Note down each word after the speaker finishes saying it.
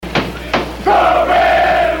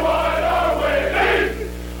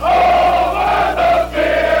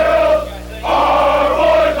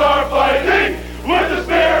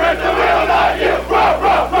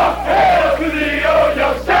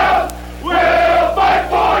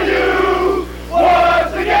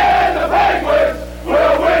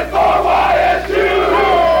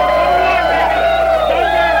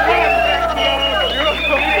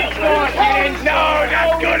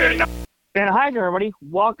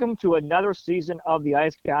welcome to another season of the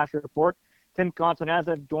Ice Cash Report. Tim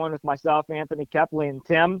Constanza joined with myself, Anthony Kepley, and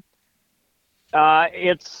Tim.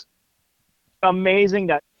 It's amazing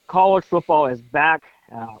that college football is back.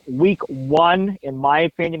 Week 1, in my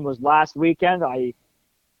opinion, was last weekend. I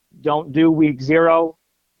don't do week 0.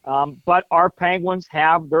 But our Penguins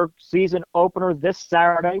have their season opener this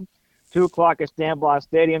Saturday, 2 o'clock at Stan Blas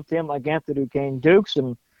Stadium, Tim, against the Duquesne Dukes.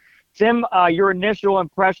 And Tim, your initial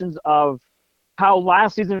impressions of how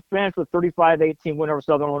last season finished with 35-18 win over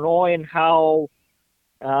Southern Illinois, and how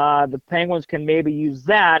the Penguins can maybe use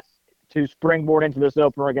that to springboard into this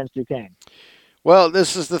opener against Duquesne. Well,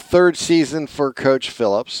 this is the 3rd season for Coach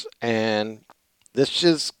Phillips, and this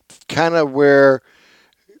is kind of where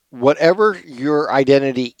whatever your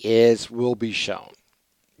identity is will be shown.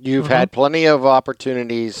 You've had plenty of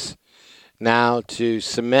opportunities now to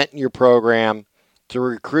cement your program, to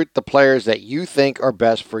recruit the players that you think are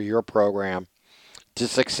best for your program to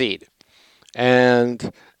succeed.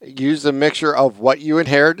 And use a mixture of what you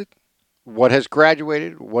inherited, what has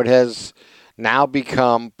graduated, what has now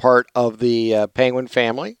become part of the Penguin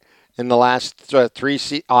family in the last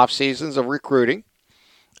 3 off seasons of recruiting.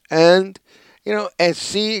 And, and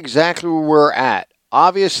see exactly where we're at.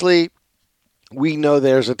 Obviously, we know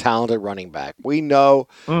there's a talented running back. We know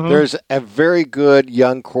there's a very good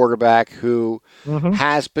young quarterback who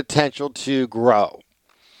has potential to grow.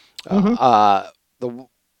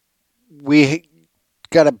 We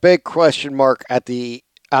got a big question mark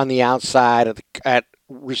on the outside at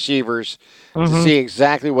receivers to see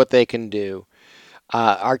exactly what they can do.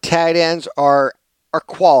 Our tight ends are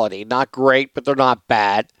quality, not great, but they're not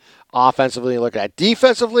bad. Offensively, look at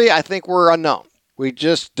defensively, I think we're unknown. We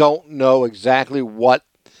just don't know exactly what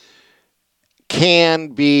can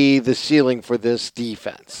be the ceiling for this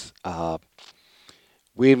defense.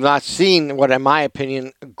 We've not seen what, in my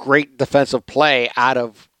opinion, great defensive play out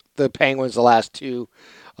of the Penguins the last 2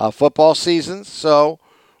 football seasons. So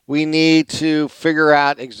we need to figure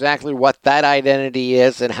out exactly what that identity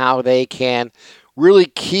is and how they can really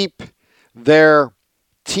keep their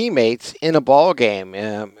teammates in a ball game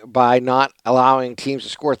by not allowing teams to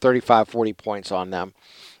score 35, 40 points on them,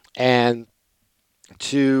 and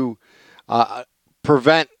to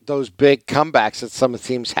prevent those big comebacks that some of the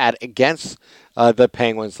teams had against the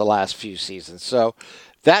Penguins the last few seasons. So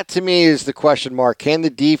that, to me, is the question mark. Can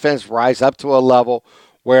the defense rise up to a level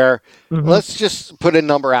where, let's just put a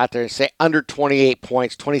number out there and say under 28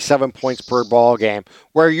 points, 27 points per ball game,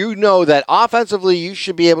 where you know that offensively you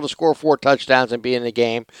should be able to score 4 touchdowns and be in the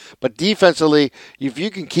game, but defensively, if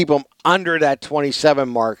you can keep them under that 27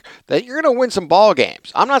 mark, that you're going to win some ball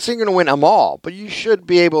games. I'm not saying you're going to win them all, but you should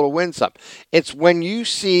be able to win some. It's when you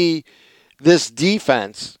see this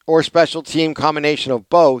defense or special team combination of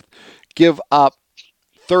both give up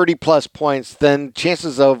 30-plus points, then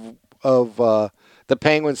chances of the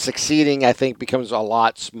Penguins succeeding, I think, becomes a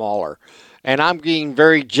lot smaller. And I'm being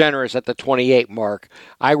very generous at the 28 mark.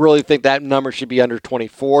 I really think that number should be under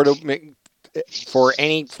 24 for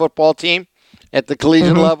any football team at the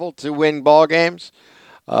collegiate level to win ball games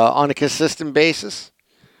on a consistent basis.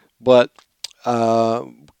 But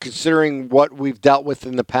considering what we've dealt with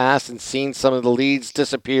in the past and seen some of the leads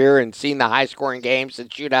disappear and seen the high-scoring games and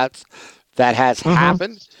shootouts that has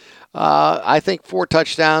happened, I think 4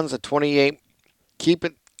 touchdowns at 28.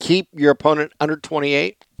 Keep your opponent under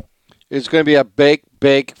 28 is going to be a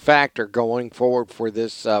big factor going forward for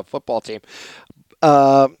this football team.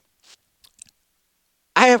 I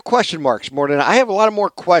have question marks more than I have a lot of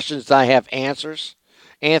more questions than I have answers,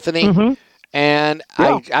 Anthony. And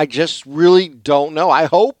I just really don't know. I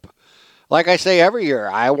hope, like I say every year,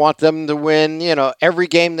 I want them to win, every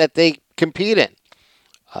game that they compete in.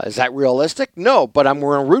 Is that realistic? No, but I'm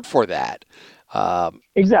going to root for that.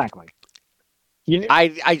 Exactly.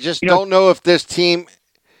 I just don't know if this team.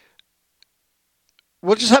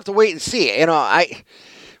 We'll just have to wait and see.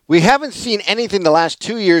 We haven't seen anything the last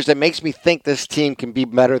 2 years that makes me think this team can be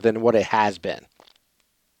better than what it has been.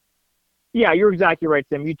 Yeah, you're exactly right,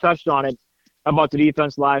 Tim. You touched on it about the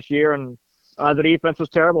defense last year, and the defense was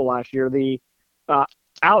terrible last year. The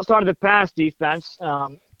outside of the pass defense,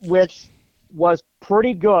 which was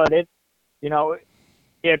pretty good, it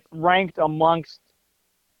ranked amongst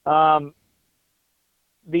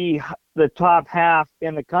the top half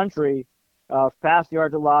in the country, pass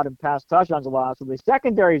yards allowed and pass touchdowns allowed. So the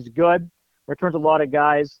secondary is good, returns a lot of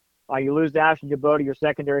guys. You lose Ashton Jabota, your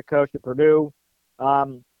secondary coach at Purdue.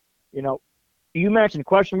 You mentioned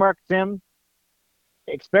question mark, Tim.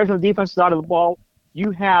 Especially on the defensive side of the ball,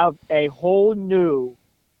 you have a whole new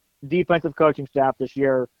defensive coaching staff this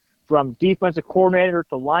year, from defensive coordinator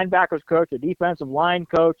to linebackers coach to defensive line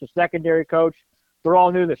coach to secondary coach. they're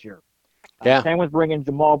all new this year. Yeah. Penguins bring in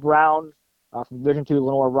Jamal Brown from Division II,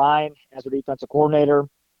 Lenore Ryan as their defensive coordinator.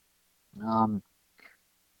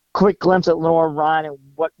 Quick glimpse at Lenore Ryan and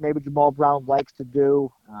what maybe Jamal Brown likes to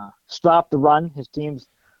do. Stop the run. His team's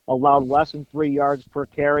allowed less than 3 yards per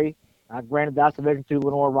carry. Granted, that's Division II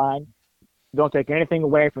Lenore Ryan. Don't take anything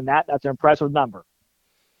away from that. That's an impressive number.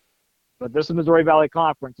 But this is Missouri Valley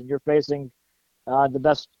Conference, and you're facing the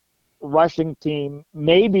best rushing team,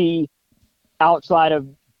 maybe outside of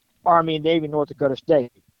Army and Navy, North Dakota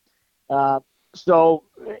State. And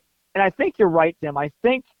I think you're right, Tim. I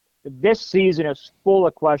think this season is full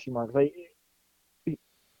of question marks.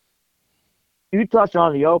 You touched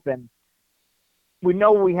on the open. We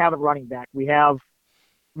know we have a running back. We have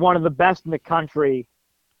one of the best in the country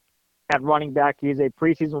at running back. He's a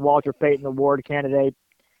preseason Walter Payton Award candidate.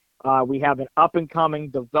 We have an up-and-coming,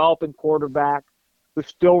 developing quarterback who's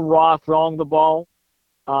still raw throwing the ball.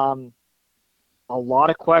 A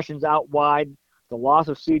lot of questions out wide. The loss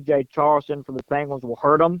of C.J. Charleston for the Penguins will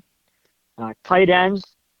hurt them. Tight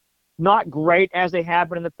ends, not great as they have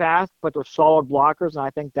been in the past, but they're solid blockers, and I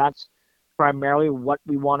think that's primarily what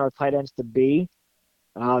we want our tight ends to be.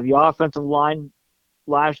 The offensive line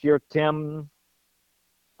last year, Tim,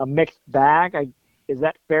 a mixed bag. Is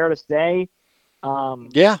that fair to say?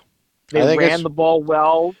 Yeah. They ran the ball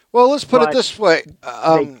well. Well, let's put it this way.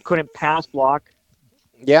 They couldn't pass block.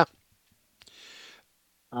 Yeah.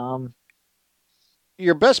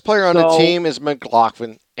 Your best player on the team is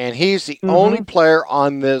McLaughlin, and he's the only player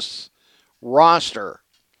on this roster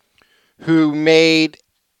who made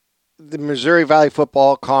the Missouri Valley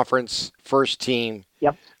Football Conference first team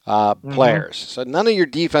players. So none of your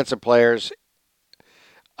defensive players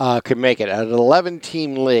could make it. At an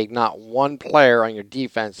 11-team league, not one player on your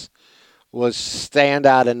defense was stand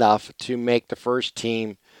out enough to make the first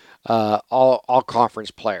team all conference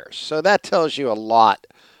players. So that tells you a lot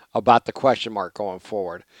about the question mark going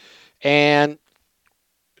forward. And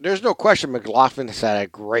there's no question McLaughlin has had a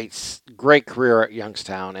great career at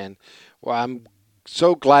Youngstown, and I'm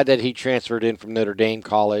so glad that he transferred in from Notre Dame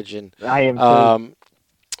College. And I am too.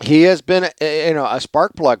 He has been a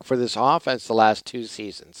spark plug for this offense the last 2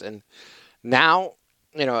 seasons, and now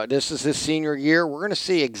this is his senior year. We're going to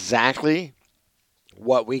see exactly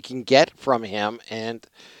what we can get from him, and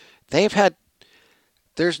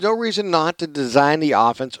there's no reason not to design the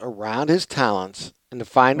offense around his talents and to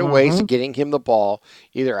find a ways to getting him the ball,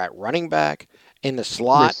 either at running back, in the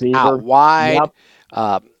slot, receiver, out wide,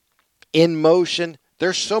 in motion.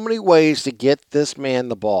 There's so many ways to get this man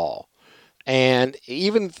the ball. And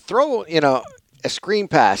even throw, a screen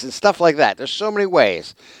pass and stuff like that. There's so many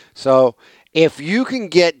ways. So if you can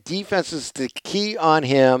get defenses to key on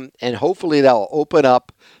him, and hopefully that'll open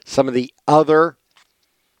up some of the other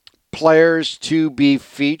players to be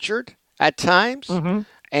featured at times.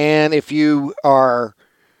 And if you are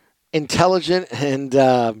intelligent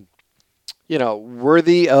and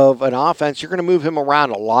worthy of an offense, you're going to move him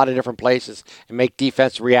around a lot of different places and make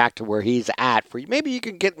defense react to where he's at. Maybe you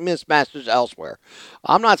can get mismatches elsewhere.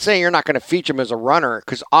 I'm not saying you're not going to feature him as a runner,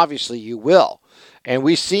 because obviously you will. And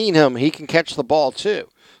we've seen him. He can catch the ball too.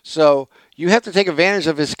 So you have to take advantage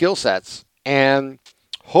of his skill sets, and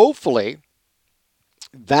hopefully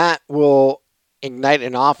that will ignite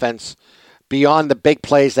an offense beyond the big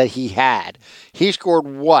plays that he had. He scored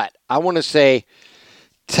what? I want to say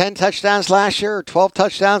 10 touchdowns last year, or 12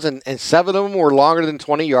 touchdowns, and 7 of them were longer than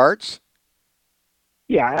 20 yards?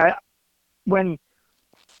 Yeah. When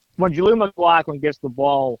Jaleel McLaughlin gets the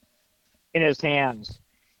ball in his hands,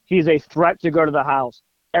 he's a threat to go to the house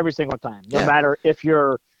every single time, no matter if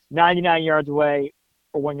you're 99 yards away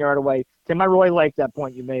or 1 yard away. Tim, I really like that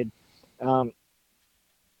point you made.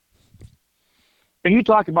 And you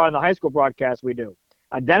talked about in the high school broadcast we do.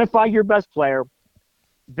 Identify your best player,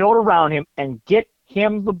 build around him, and get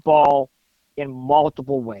him the ball in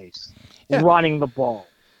multiple ways. Running the ball,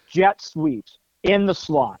 jet sweeps, in the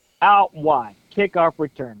slot, out wide, kickoff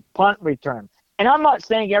return, punt return. And I'm not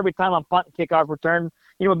saying every time on punt and kickoff return,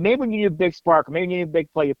 maybe when you need a big spark, or maybe you need a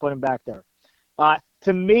big play, you put him back there.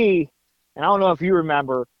 To me, and I don't know if you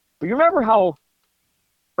remember, but you remember how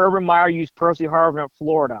Urban Meyer used Percy Harvin at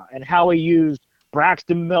Florida, and how he used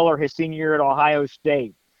Braxton Miller his senior year at Ohio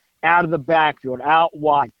State, out of the backfield, out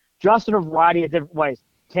wide, just in a variety of different ways,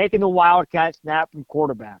 taking the wildcat snap from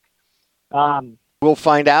quarterback. We'll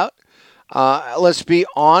find out. Let's be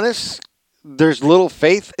honest. There's little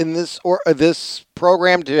faith in this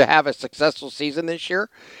program to have a successful season this year.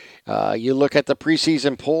 You look at the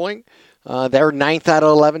preseason polling; they're 9th out of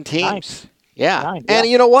 11 teams. Ninth. Yeah, and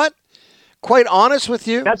you know what? Quite honest with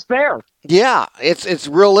you, that's fair. Yeah, it's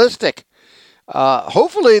realistic.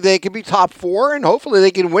 Hopefully they can be top 4, and hopefully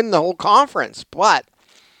they can win the whole conference. But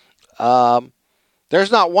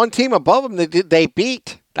there's not one team above them that they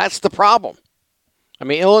beat. That's the problem. I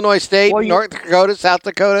mean, Illinois State, North Dakota, South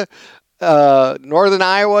Dakota, Northern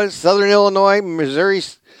Iowa, Southern Illinois, Missouri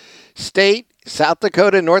State, South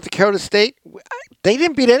Dakota, North Dakota State. They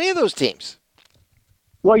didn't beat any of those teams.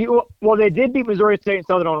 Well, they did beat Missouri State and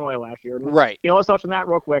Southern Illinois last year. Right. Let's touch on that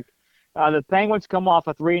real quick. The Penguins come off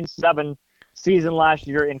a 3-7 season last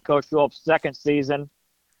year in Coach Phillips' second season.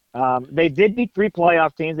 They did beat 3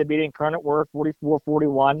 playoff teams. They beat Incarnate Word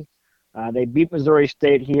 44-41. They beat Missouri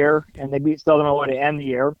State here, and they beat Southern Illinois to end the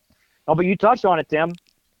year. Oh, but you touched on it, Tim.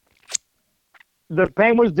 The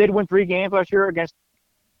Penguins did win 3 games last year against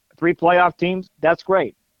 3 playoff teams. That's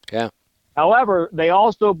great. Yeah. However, they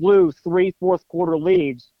also blew 3 fourth-quarter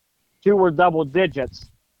leads. 2 were double digits.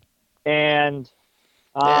 And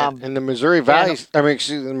and the the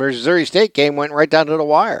Missouri State game went right down to the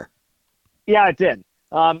wire. Yeah, it did.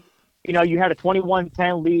 You had a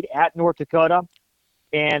 21-10 lead at North Dakota,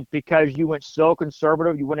 and because you went so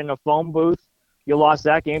conservative, you went in a phone booth, you lost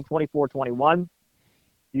that game 24-21.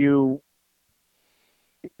 You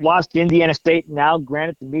lost to Indiana State. Now,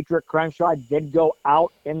 granted, Demetric Crenshaw did go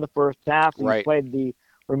out in the first half. He played the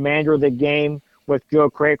remainder of the game with Joe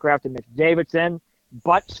Craycraft and Mitch Davidson.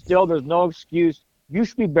 But still, there's no excuse. You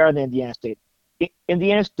should be better than Indiana State.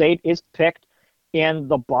 Indiana State is picked in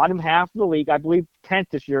the bottom half of the league. I believe 10th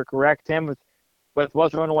this year, correct, Tim, with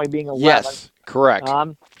Western Illinois being 11th. Yes, correct.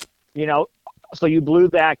 So you blew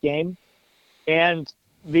that game. And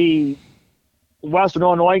the Western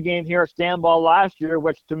Illinois game here at Stanball last year,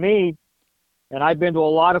 which to me, and I've been to a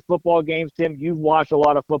lot of football games, Tim, you've watched a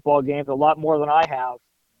lot of football games, a lot more than I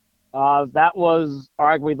have. That was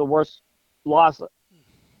arguably the worst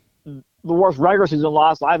regular season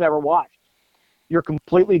loss I've ever watched. You're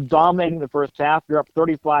completely dominating the first half. You're up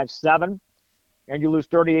 35-7, and you lose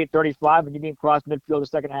 38-35, and you didn't cross midfield the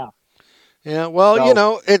second half. Yeah,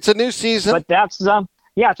 well, it's a new season. But that's,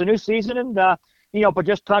 it's a new season, and, but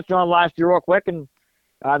just touch on last year real quick, and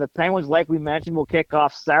the Penguins, like we mentioned, will kick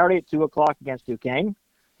off Saturday at 2 o'clock against Duquesne.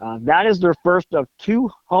 That is their first of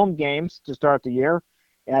 2 home games to start the year,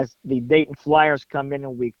 as the Dayton Flyers come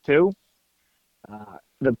in week 2.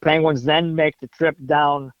 The Penguins then make the trip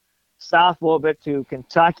down south a little bit to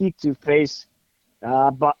Kentucky to face,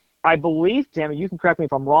 but I believe, Tim, you can correct me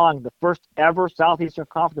if I'm wrong, the first ever Southeastern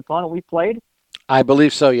Conference opponent we played? I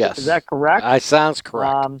believe so, yes. Is that correct? Sounds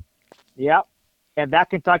correct. Yeah. And that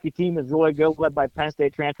Kentucky team is really good, led by Penn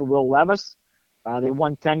State transfer Will Levis. They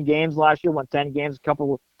won 10 games last year, won 10 games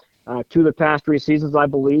two of the past 3 seasons, I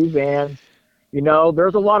believe. And,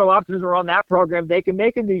 there's a lot of options around that program. They can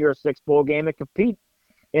make a New Year's Six bowl game and compete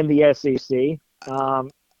in the SEC.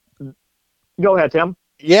 Go ahead, Tim.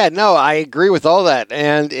 Yeah, no, I agree with all that.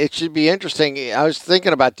 And it should be interesting. I was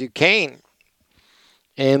thinking about Duquesne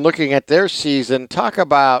and looking at their season. Talk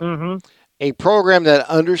about a program that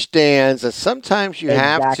understands that sometimes you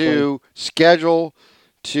have to schedule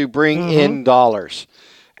to bring in dollars.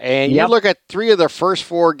 And you look at 3 of their first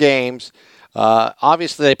 4 games.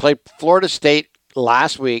 Obviously, they played Florida State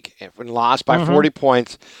last week and lost by 40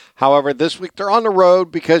 points. However, this week they're on the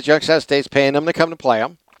road because Youngstown State's paying them to come to play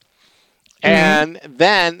them. And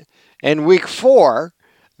then in week 4,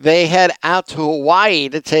 they head out to Hawaii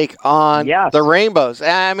to take on the Rainbows.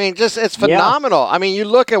 I mean, it's phenomenal. I mean, you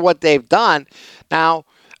look at what they've done. Now,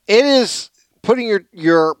 it is putting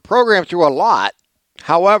your program through a lot.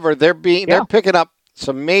 However, they're picking up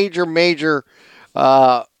some major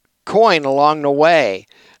coin along the way,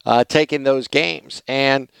 taking those games.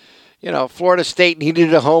 And Florida State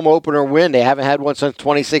needed a home opener win. They haven't had one since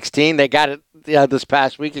 2016. They got it this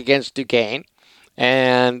past week against Duquesne.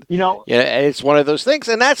 And, it's one of those things.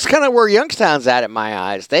 And that's kind of where Youngstown's at in my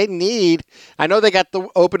eyes. I know they got the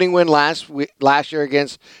opening win last year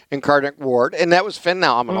against Incarnate Ward, and that was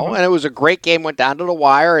phenomenal. And it was a great game, went down to the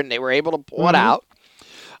wire, and they were able to pull it out.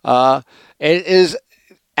 It is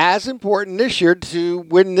as important this year to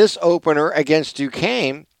win this opener against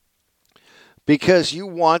Duquesne because you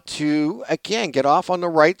want to, again, get off on the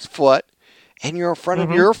right foot, and you're in front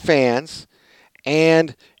of your fans,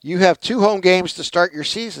 and you have 2 home games to start your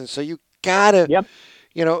season. So you gotta,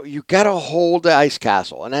 you gotta hold the ice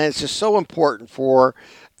castle, and it's just so important for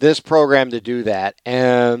this program to do that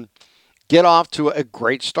and get off to a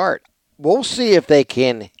great start. We'll see if they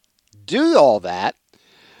can do all that.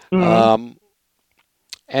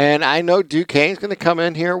 And I know Duquesne's going to come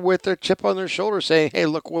in here with their chip on their shoulder saying, hey,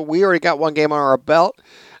 look, we already got 1 game on our belt,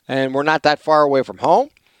 and we're not that far away from home.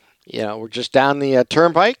 We're just down the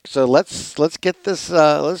turnpike, so let's get this.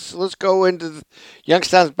 Let's go into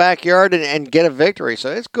Youngstown's backyard and get a victory.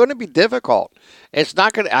 So it's going to be difficult. It's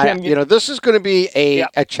not going to. Tim, This is going to be yeah,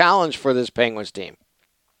 a challenge for this Penguins team.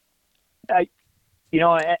 and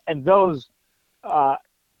those. That's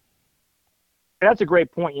a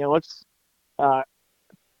great point. Let's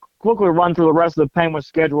quickly run through the rest of the Penguins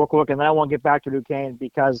schedule real quick, and then I want to get back to Duquesne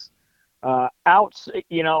because outs.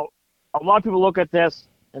 A lot of people look at this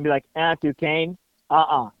and be like, Duquesne.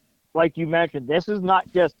 Like you mentioned, this is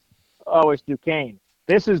not just, it's Duquesne.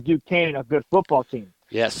 This is Duquesne, a good football team.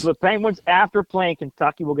 Yes. So the Penguins, after playing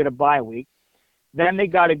Kentucky, will get a bye week. Then they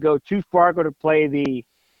got to go to Fargo to play the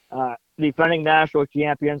defending national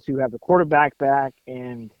champions who have the quarterback back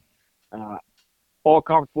and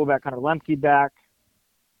all-conference fullback Connor Lemke back.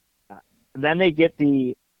 Then they get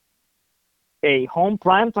a home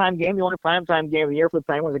primetime game, the only primetime game of the year for the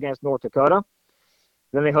Penguins against North Dakota.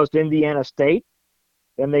 Then they host Indiana State.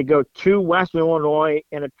 Then they go to Western Illinois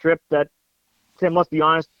in a trip that, Tim, let's be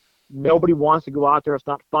honest, nobody wants to go out there. It's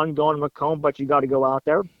not fun going to Macomb, but you got to go out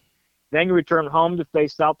there. Then you return home to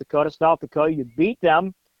face South Dakota. South Dakota, you beat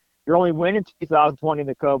them. You're only winning 2020 in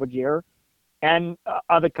the COVID year. And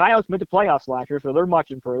the Coyotes made the playoffs last year, so they're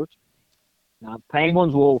much improved. Now,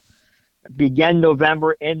 Penguins will begin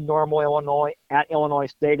November in Normal, Illinois, at Illinois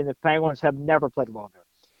State, and the Penguins have never played well there.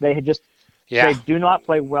 They do not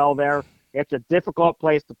play well there. It's a difficult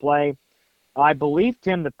place to play. I believe,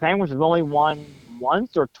 Tim, the Penguins have only won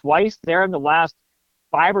once or twice there in the last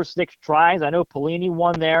 5 or 6 tries. I know Pelini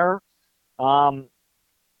won there. I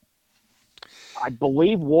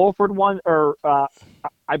believe Wolford won, or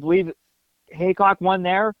I believe Haycock won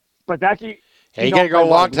there. But that's you got to go a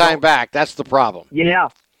long time back. That's the problem. Yeah.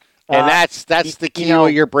 And that's the key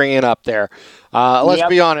what you're bringing up there. Let's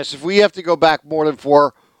be honest. If we have to go back more than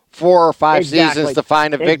four or five seasons to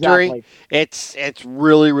find a victory, it's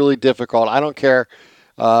really, really difficult. I don't care.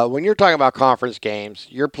 When you're talking about conference games,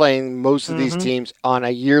 you're playing most of these teams on a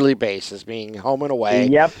yearly basis, meaning home and away,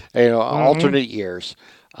 alternate years.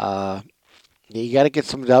 You got to get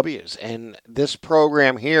some W's. And this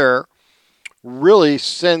program here, really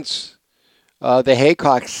since the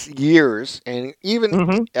Haycock's years, and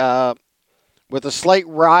even with a slight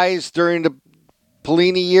rise during the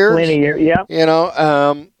Pelini years,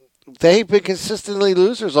 they've been consistently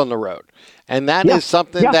losers on the road. And that is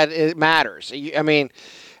something that it matters. I mean,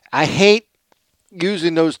 I hate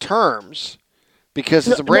using those terms because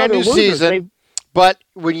it's a brand new season. But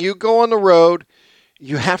when you go on the road,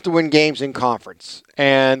 you have to win games in conference.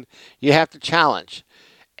 And you have to challenge.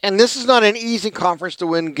 And this is not an easy conference to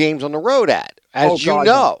win games on the road at, as you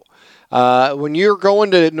know. When you're going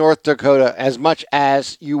to North Dakota as much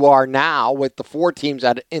as you are now with the 4 teams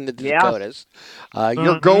in the Dakotas,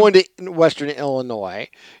 you're going to Western Illinois,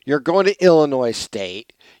 you're going to Illinois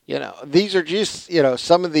State. These are just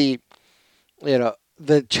some of the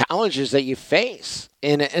the challenges that you face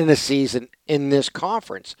in a season in this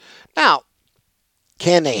conference. Now,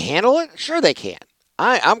 can they handle it? Sure, they can.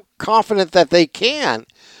 I'm confident that they can,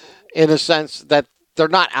 in a sense that they're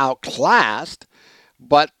not outclassed.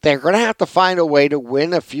 But they're going to have to find a way to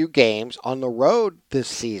win a few games on the road this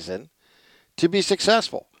season to be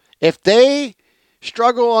successful. If they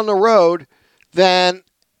struggle on the road, then,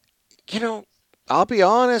 I'll be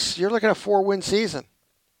honest, you're looking at a 4-win season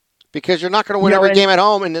because you're not going to win every game at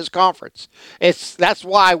home in this conference. That's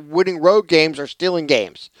why winning road games are stealing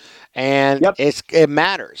games, and it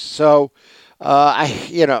matters. So,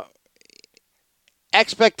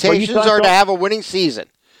 expectations are to have a winning season.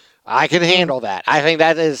 I can handle that. I think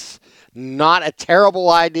that is not a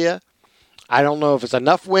terrible idea. I don't know if it's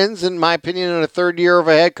enough wins, in my opinion, in the third year of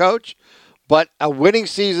a head coach, but a winning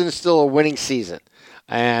season is still a winning season.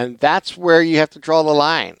 And that's where you have to draw the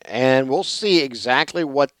line. And we'll see exactly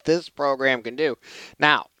what this program can do.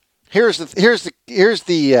 Now, here's the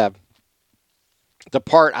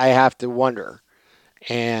part I have to wonder,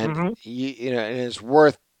 and and it's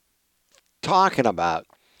worth talking about.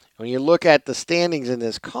 When you look at the standings in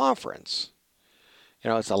this conference,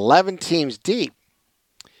 it's 11 teams deep.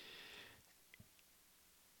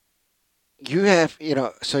 You have,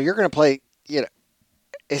 so you're going to play,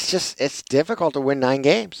 it's difficult to win 9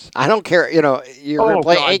 games. I don't care, you're going to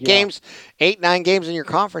play 9 games in your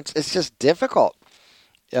conference. It's just difficult.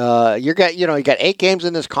 You got 8 games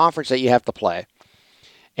in this conference that you have to play.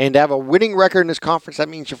 And to have a winning record in this conference, that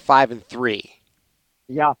means you're 5-3.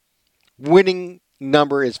 Yeah. Winning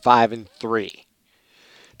number is 5-3.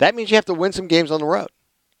 That means you have to win some games on the road.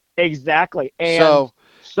 Exactly. And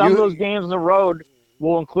some of those games on the road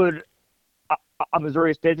will include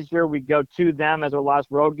Missouri State this year. We go to them as our last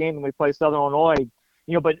road game, and we play Southern Illinois.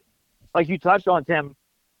 But like you touched on, Tim,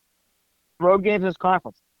 road games in this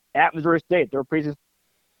conference. At Missouri State, they're a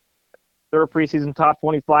preseason top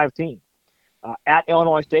 25 team. At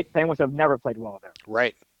Illinois State, Penguins have never played well there.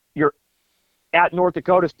 Right. You're at North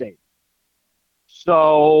Dakota State.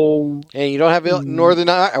 So. And you don't have Northern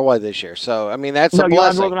Iowa this year. So, I mean, that's no, a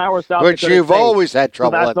blessing. Northern Iowa or South which Dakota you've State. always had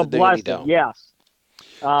trouble so at the blessing. Duty Dome. Yes.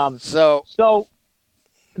 So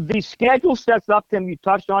the schedule sets up, Tim, you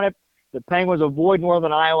touched on it. The Penguins avoid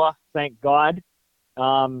Northern Iowa, thank God.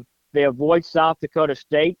 They avoid South Dakota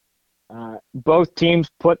State. Both teams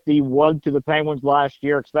put the wood to the Penguins last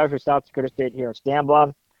year, especially South Dakota State here at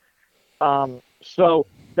Stambaugh. So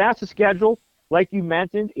that's the schedule. Like you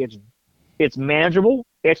mentioned, it's manageable.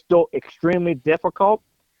 It's still extremely difficult.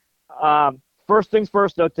 First things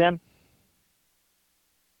first, though, Tim.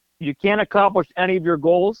 You can't accomplish any of your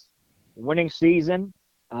goals, winning season,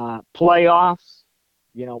 playoffs,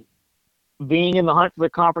 being in the hunt for the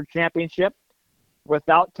conference championship,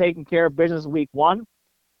 without taking care of business week one.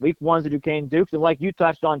 Week one's the Duquesne Dukes. And like you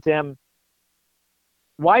touched on, Tim,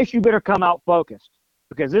 Weiss, you better come out focused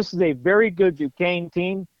because this is a very good Duquesne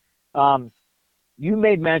team. You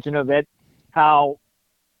made mention of it, how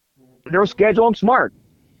they're scheduling smart.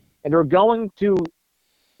 And they're going to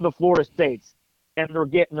the Florida States, and they're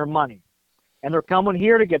getting their money. And they're coming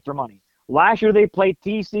here to get their money. Last year they played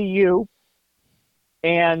TCU,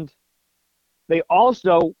 and they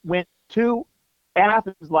also went to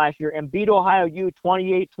Athens last year and beat Ohio U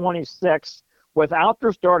 28-26 without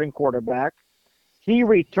their starting quarterback. He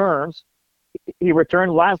returns. He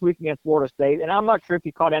returned last week against Florida State, and I'm not sure if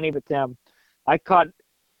you caught any of it, Tim. I caught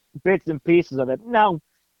bits and pieces of it. Now,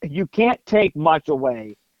 you can't take much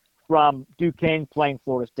away from Duquesne playing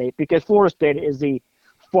Florida State because Florida State is the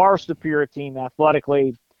far superior team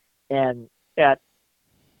athletically and at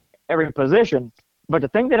every position. But the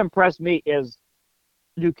thing that impressed me is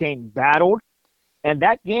Duquesne battled, and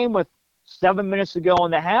that game with 7 minutes to go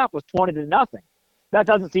in the half was 20-0. That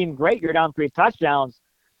doesn't seem great. You're down 3 touchdowns.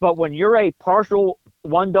 But when you're a partial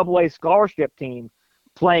 1AA scholarship team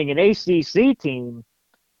playing an ACC team,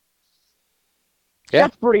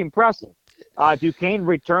 that's pretty impressive. Duquesne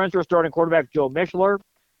returns their starting quarterback, Joe Mishler.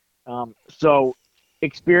 So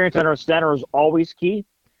experience in our center is always key.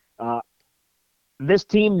 This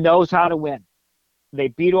team knows how to win. They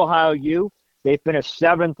beat Ohio U. They finished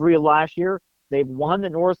 7-3 last year. They've won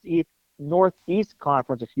the Northeast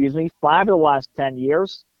Conference, 5 of the last 10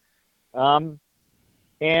 years.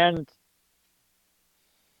 And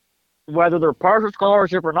whether they're partial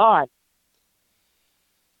scholarship or not,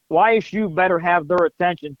 YSU better have their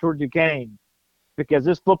attention toward Duquesne because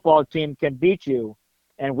this football team can beat you.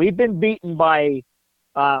 And we've been beaten by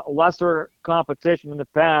lesser competition in the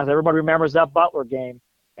past. Everybody remembers that Butler game.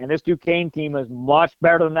 And this Duquesne team is much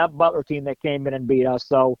better than that Butler team that came in and beat us.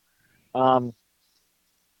 So,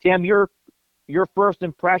 Tim, your first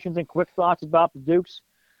impressions and quick thoughts about the Dukes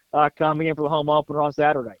coming in for the home opener on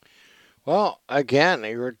Saturday. Well, again,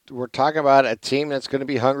 we're talking about a team that's going to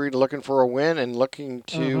be hungry, looking for a win, and looking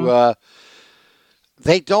to.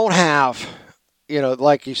 They don't have,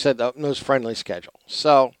 like you said, those friendly schedule.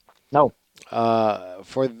 So no,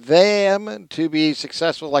 for them to be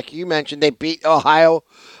successful, like you mentioned, they beat Ohio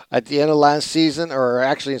at the end of last season, or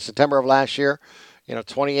actually in September of last year.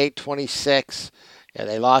 28-26. Yeah,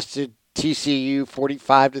 they lost to TCU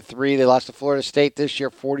 45-3. They lost to Florida State this year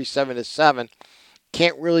 47-7.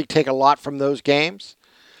 Can't really take a lot from those games.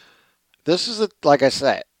 This is like I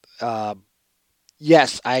said,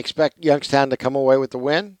 yes, I expect Youngstown to come away with the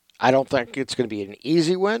win. I don't think it's going to be an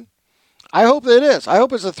easy win. I hope it is. I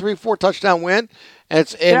hope it's a 3-4 touchdown win, and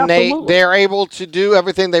they're able to do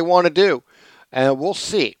everything they want to do, and we'll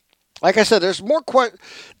see. Like I said, there's more.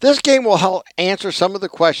 This game will help answer some of the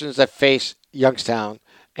questions that face Youngstown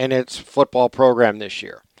and its football program this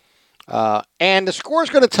year. And the score is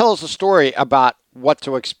going to tell us a story about what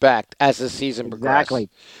to expect as the season progresses.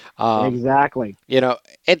 Exactly.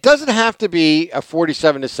 It doesn't have to be a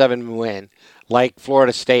 47-7 win like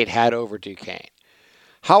Florida State had over Duquesne.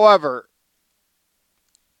 However,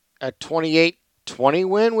 a 28-20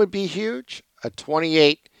 win would be huge. A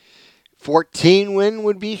 28-14 win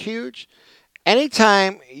would be huge.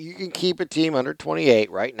 Anytime you can keep a team under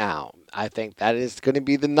 28 right now, I think that is going to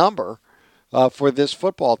be the number for this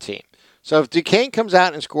football team. So if Duquesne comes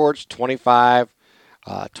out and scores 25,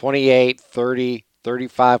 28, 30,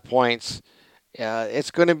 35 points,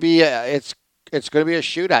 it's going to be it's going to be a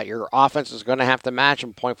shootout. Your offense is going to have to match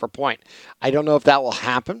them point for point. I don't know if that will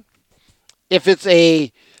happen. If it's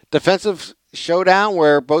a defensive showdown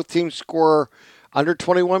where both teams score under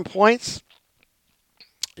 21 points,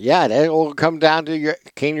 Yeah, it will come down to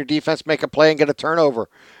can your defense make a play and get a turnover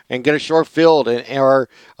and get a short field or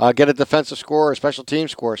get a defensive score or a special team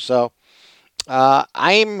score. So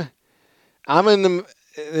I'm in the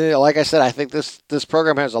like I said, I think this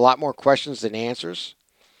program has a lot more questions than answers.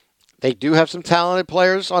 They do have some talented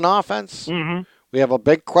players on offense. Mm-hmm. We have a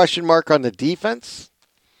big question mark on the defense.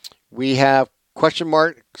 We have question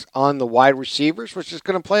marks on the wide receivers, which is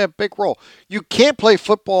going to play a big role. You can't play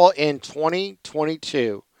football in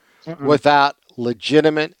 2022 Mm-mm. without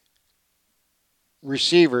legitimate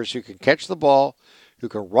receivers who can catch the ball, who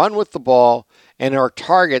can run with the ball, and are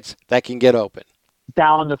targets that can get open.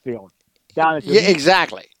 Down the field. Down the field. Yeah,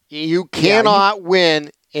 exactly. You Yeah, you, cannot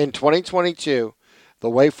win in 2022 the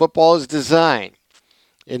way football is designed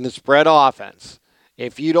in the spread offense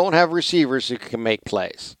if you don't have receivers who can make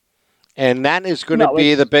plays. And that is going to no,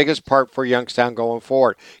 be the it's biggest part for Youngstown going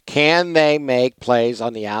forward. Can they make plays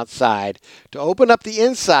on the outside to open up the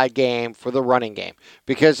inside game for the running game?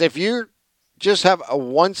 Because if you just have a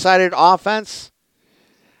one-sided offense,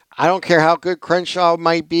 I don't care how good Crenshaw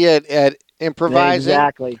might be at improvising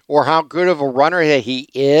exactly. or how good of a runner that he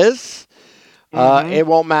is, Mm-hmm. it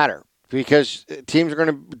won't matter because teams are going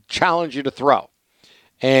to challenge you to throw.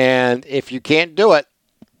 And if you can't do it,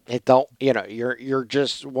 it don't. You're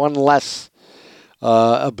just one less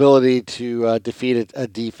ability to defeat a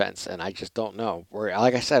defense, and I just don't know.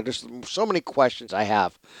 Like I said, there's so many questions I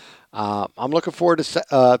have. I'm looking forward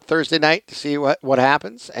to Thursday night to see what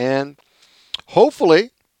happens, and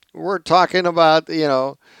hopefully, we're talking about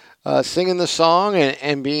singing the song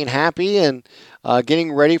and being happy and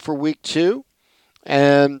getting ready for week 2,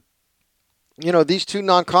 and these 2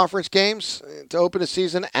 non-conference games to open the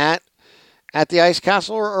season at the Ice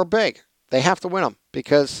Castle are big. They have to win them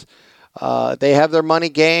because they have their money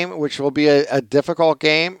game, which will be a difficult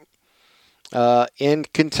game in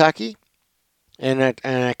Kentucky, and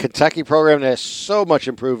a Kentucky program that has so much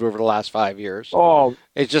improved over the last 5 years. Oh,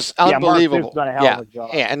 It's just yeah, Mark Stoops unbelievable. done a hell of Yeah, a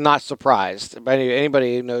job. yeah, and not surprised. But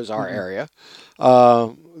anybody who knows our Mm-mm. area, uh,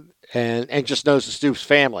 and just knows the Stoops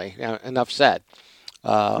family. Enough said.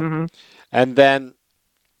 Uh, Mm-hmm. and then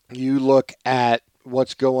you look at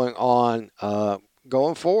what's going on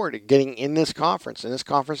going forward, getting in this conference, and this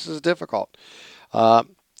conference is difficult. Uh,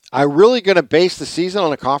 I'm really going to base the season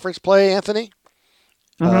on a conference play, Anthony.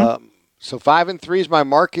 Mm-hmm. So 5-3 is my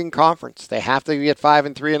marking conference. They have to get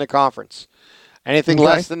 5-3 in a conference. Anything Okay.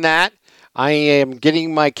 less than that, I am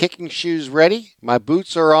getting my kicking shoes ready. My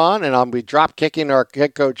boots are on, and I'll be drop kicking our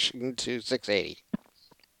head coach into 680.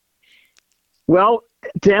 Well,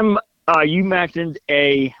 Tim, you mentioned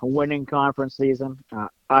a winning conference season.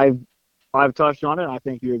 I've touched on it. I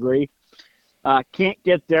think you agree. Can't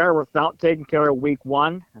get there without taking care of week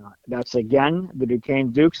 1. That's again the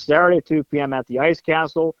Duquesne Dukes Saturday, 2 p.m. at the Ice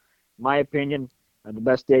Castle. In my opinion, the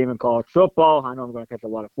best stadium in college football. I know I'm going to catch a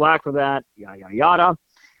lot of flack for that. Yada yada yada.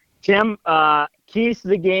 Tim, keys to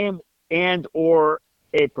the game and or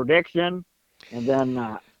a prediction, and then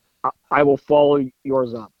I will follow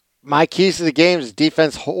yours up. My keys to the game is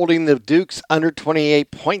defense holding the Dukes under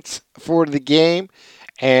 28 points for the game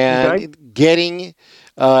Okay. and getting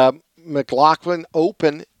McLaughlin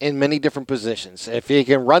open in many different positions. If he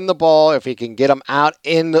can run the ball, if he can get him out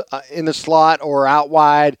in the slot or out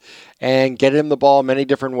wide and get him the ball many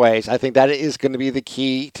different ways, I think that is going to be the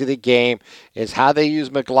key to the game is how they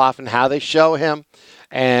use McLaughlin, how they show him,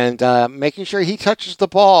 and making sure he touches the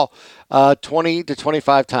ball 20 to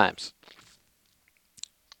 25 times.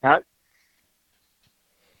 Uh,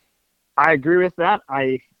 I agree with that.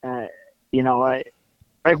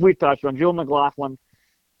 Like we touched on, Joe McLaughlin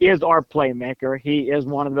is our playmaker. He is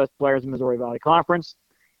one of the best players in Missouri Valley Conference.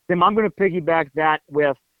 Tim, I'm going to piggyback that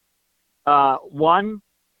with one,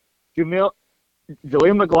 Jaleel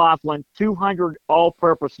McLaughlin, 200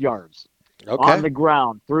 all-purpose yards on Okay. the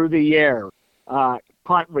ground, through the air,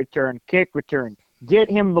 punt return, kick return. Get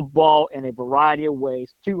him the ball in a variety of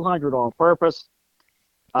ways, 200 all-purpose.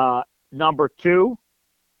 Number 2,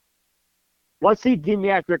 let's see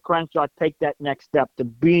Demetric Crenshaw take that next step to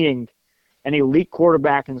being an elite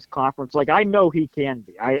quarterback in this conference. Like I know he can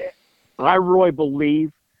be. I really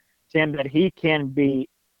believe, Tim, that he can be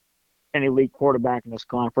an elite quarterback in this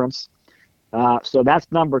conference. So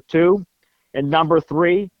that's number 2. And number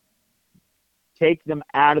 3, take them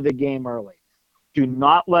out of the game early. Do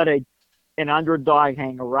not let an underdog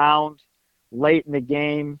hang around late in the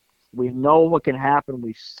game. We know what can happen.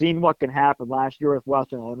 We've seen what can happen last year with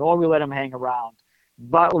Western Illinois. We let them hang around.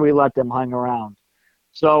 But we let them hang around.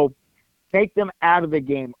 So take them out of the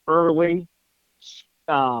game early,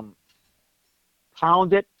 um,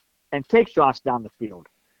 pound it, and take shots down the field.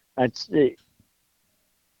 That's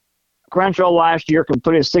Crenshaw last year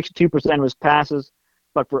completed 62% of his passes,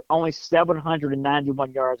 but for only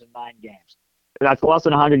 791 yards in 9 games. That's less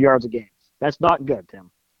than 100 yards a game. That's not good,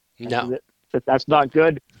 Tim. No. That's not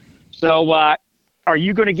good. So, are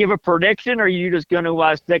you going to give a prediction, or are you just going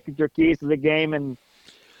to stick with your keys to the game and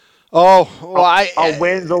Oh, well, a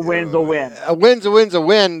win's a win's a win? a win's a win's a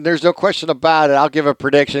win. There's no question about it. I'll give a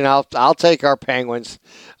prediction. I'll take our Penguins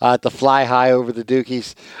to fly high over the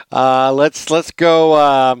Dukies. Let's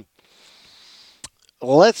go.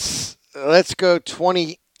 Let's go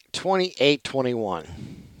 28-21.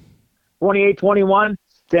 28-21.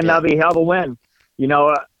 Tim, Yeah. that'll be a hell of a win. You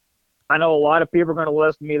know, I know a lot of people are going to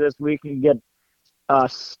listen to me this week and get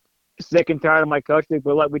sick and tired of my coaching,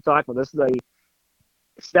 but like we talked about, this is a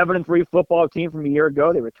 7-3 football team from a year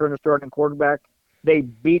ago. They returned a starting quarterback. They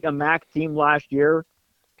beat a MAC team last year.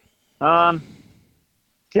 Tim,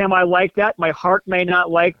 I like that. My heart may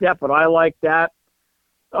not like that, but I like that.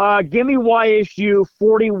 Give me YSU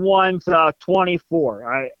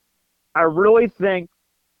 41-24. I really think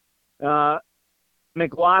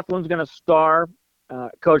McLaughlin's going to star.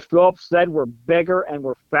 Coach Phillips said we're bigger and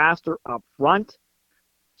we're faster up front.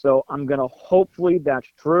 So I'm going to hopefully that's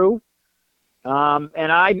true.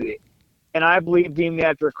 And I believe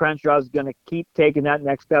Demetric Crenshaw is going to keep taking that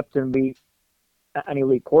next step to be an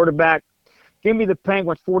elite quarterback. Give me the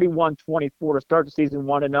Penguins 41-24 to start the season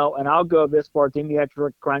 1-0, and I'll go this far.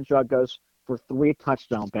 Demetric Crenshaw goes for 3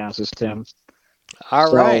 touchdown passes, Tim.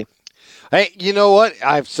 All right. Hey, you know what?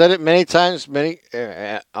 I've said it many times,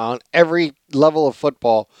 on every level of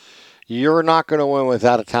football. You're not going to win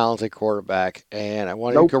without a talented quarterback, and I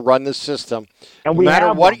want you to run the system. And no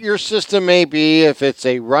matter what your system may be, if it's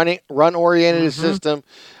a run-oriented system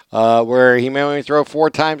where he may only throw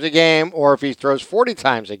 4 times a game, or if he throws 40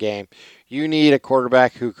 times a game, you need a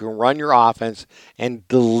quarterback who can run your offense and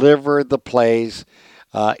deliver the plays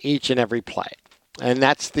each and every play. And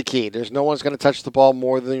that's the key. There's no one's going to touch the ball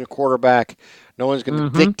more than your quarterback. No one's going to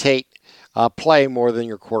dictate play more than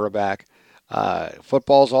your quarterback.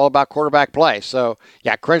 Football is all about quarterback play. So,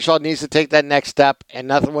 yeah, Crenshaw needs to take that next step, and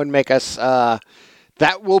nothing would make us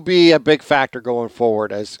that will be a big factor going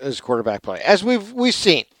forward as quarterback play. As we've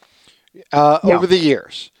seen over the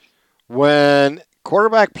years, when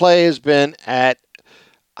quarterback play has been at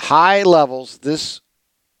high levels, this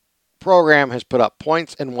program has put up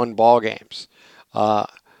points and won ball games.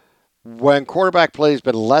 When quarterback play has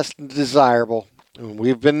been less than desirable, and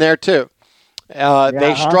we've been there too,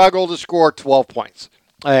 they struggle to score 12 points.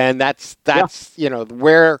 And that's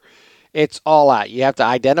where it's all at. You have to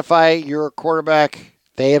identify your quarterback.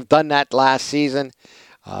 They have done that last season.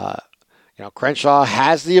 Crenshaw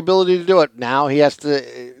has the ability to do it. Now he has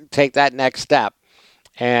to take that next step.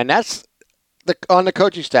 And that's on the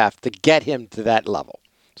coaching staff to get him to that level.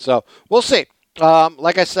 So we'll see.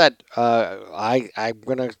 Like I said, I'm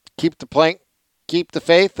going to keep the plank, keep the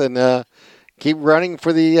faith, and keep running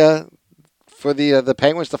for the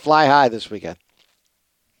Penguins to fly high this weekend.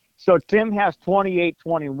 So Tim has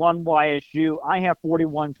 28-21 YSU. I have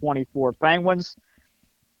 41-24 Penguins.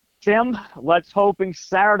 Tim, let's hoping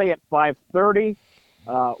Saturday at 5:30.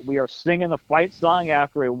 We are singing the fight song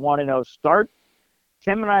after a 1-0 start.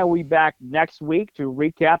 Tim and I will be back next week to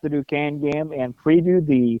recap the Duquesne game and preview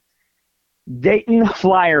the Dayton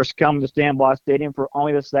Flyers come to Stambaugh Stadium for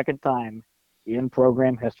only the second time in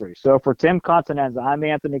program history. So for Tim Continenza, I'm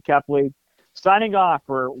Anthony Kepley, signing off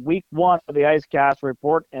for week 1 of the IceCast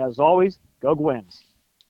Report. And as always, go Gwins.